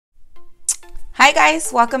Hi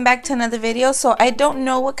guys, welcome back to another video. So I don't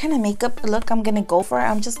know what kind of makeup look I'm gonna go for.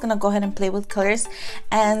 I'm just gonna go ahead and play with colors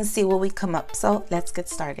and see what we come up. So let's get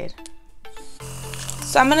started.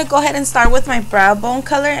 So I'm gonna go ahead and start with my brow bone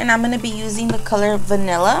color, and I'm gonna be using the color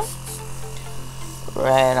Vanilla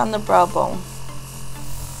right on the brow bone.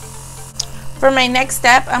 For my next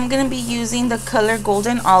step, I'm gonna be using the color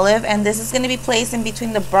Golden Olive, and this is gonna be placed in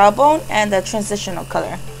between the brow bone and the transitional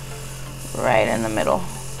color right in the middle.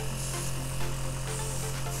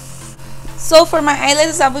 So for my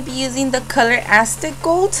eyelids, I will be using the color Aztec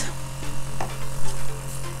Gold. So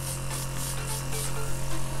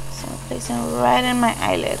I'm placing it right in my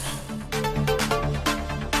eyelid.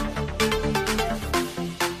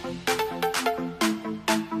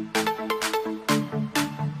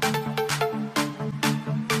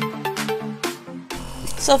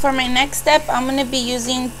 So for my next step, I'm going to be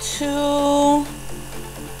using 2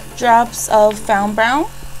 drops of Found Brown.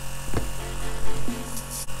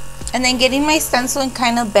 And then getting my stencil and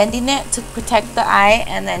kind of bending it to protect the eye,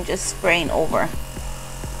 and then just spraying over.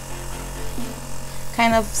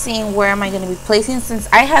 Kind of seeing where am I going to be placing. Since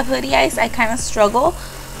I have hoodie eyes, I kind of struggle.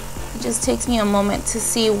 It just takes me a moment to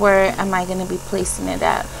see where am I going to be placing it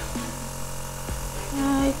at.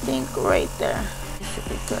 I think right there. It should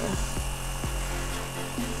be good.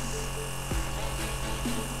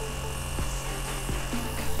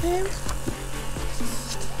 Okay.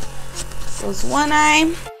 So it's one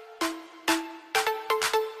eye.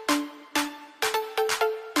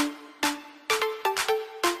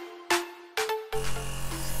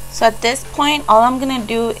 So at this point, all I'm gonna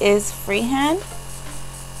do is freehand,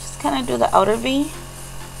 just kind of do the outer V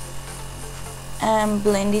and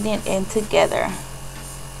blending it in together.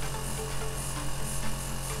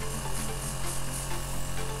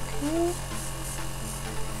 Okay.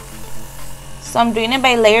 So I'm doing it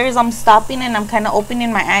by layers. I'm stopping and I'm kind of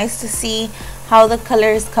opening my eyes to see how the color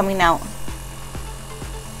is coming out.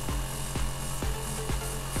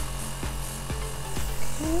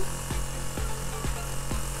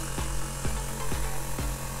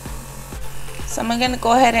 So I'm going to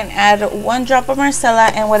go ahead and add 1 drop of Marcella,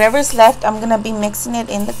 and whatever's left, I'm going to be mixing it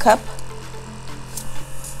in the cup.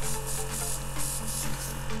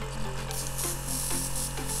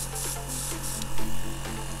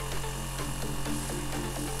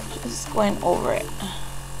 Just going over it.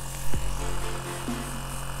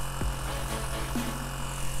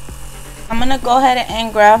 I'm going to go ahead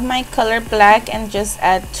and grab my color black and just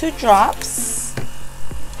add 2 drops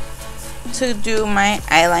to do my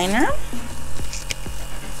eyeliner.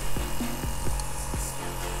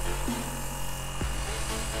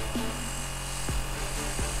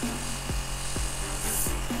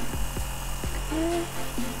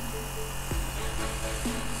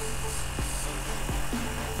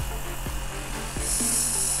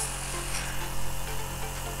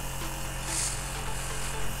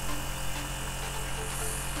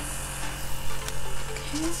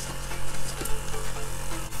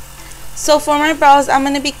 So for my brows, I'm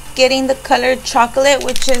going to be getting the color Chocolate,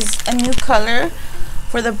 which is a new color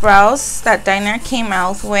for the brows that Diner came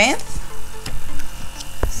out with.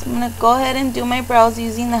 So I'm going to go ahead and do my brows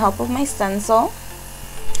using the help of my stencil.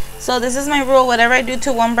 So this is my rule, whatever I do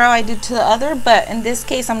to one brow, I do to the other, but in this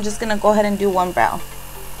case, I'm just going to go ahead and do one brow.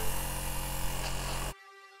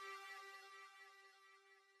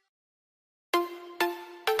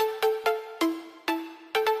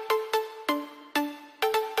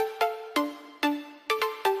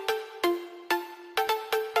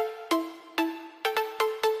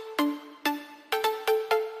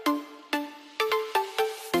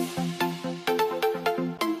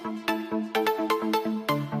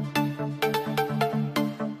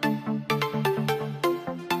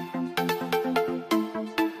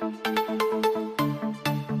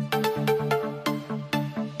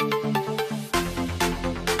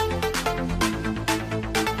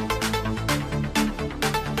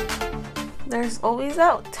 There's always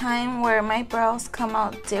a time where my brows come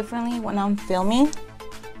out differently when I'm filming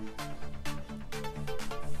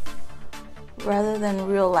rather than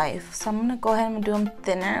real life. So I'm going to go ahead and do them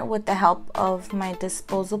thinner with the help of my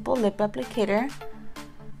disposable lip applicator.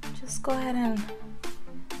 Just go ahead and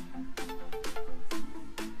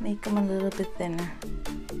make them a little bit thinner.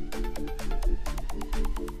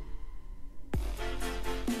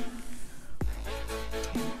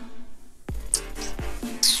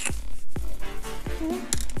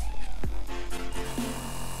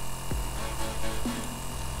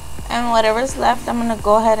 And whatever's left, I'm going to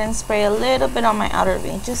go ahead and spray a little bit on my outer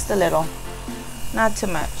V, just a little, not too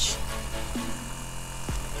much,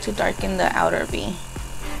 to darken the outer V.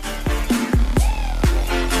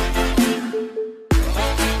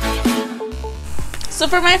 So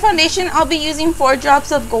for my foundation, I'll be using 4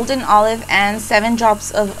 drops of golden olive and 7 drops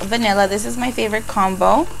of vanilla. This is my favorite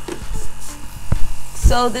combo.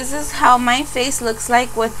 So this is how my face looks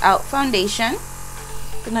like without foundation.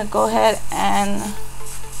 I'm gonna go ahead and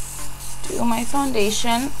do my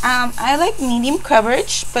foundation. I like medium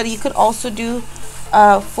coverage, but you could also do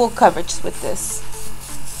full coverage with this.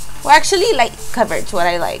 Well, actually light coverage, what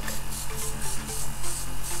I like.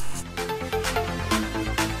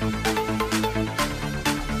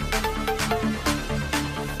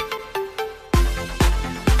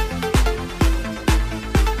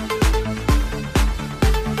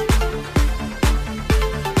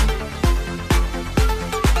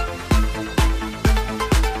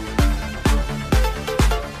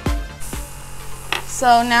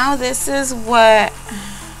 So now this is what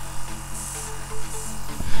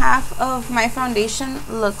half of my foundation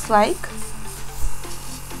looks like,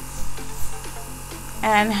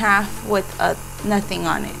 and half with nothing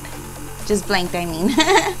on it, just blank, I mean.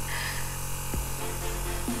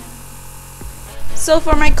 So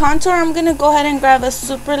for my contour, I'm gonna go ahead and grab a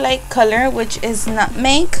super light color, which is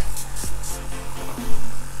Nutmeg.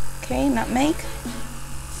 Okay, Nutmeg.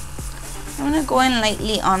 I'm gonna go in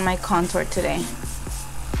lightly on my contour today.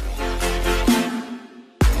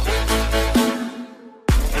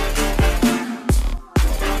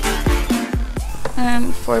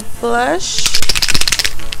 For blush,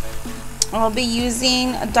 I'll be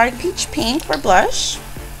using a dark peach pink for blush.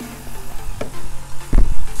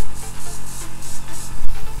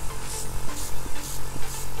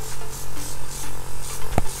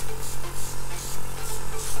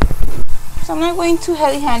 So I'm not going too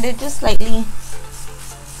heavy-handed, just slightly.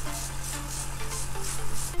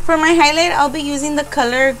 For my highlight, I'll be using the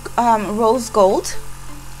color Rose Gold.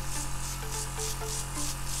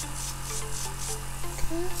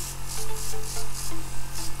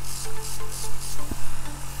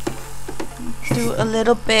 Do a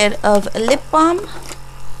little bit of lip balm.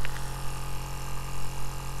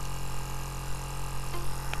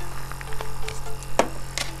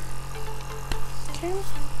 Okay.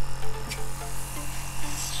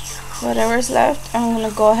 Whatever's left, I'm gonna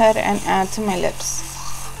go ahead and add to my lips.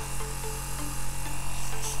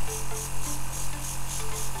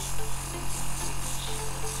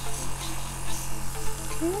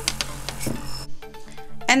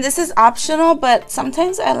 And this is optional, but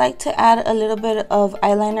sometimes I like to add a little bit of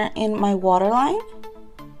eyeliner in my waterline.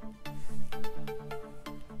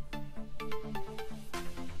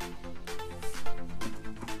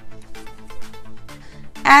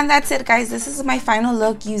 And that's it, guys. This is my final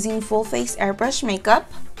look using full face airbrush makeup.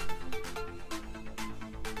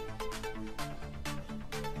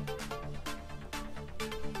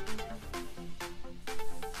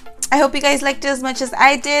 I hope you guys liked it as much as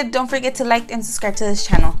I did. Don't forget to like and subscribe to this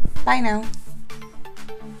channel. Bye now.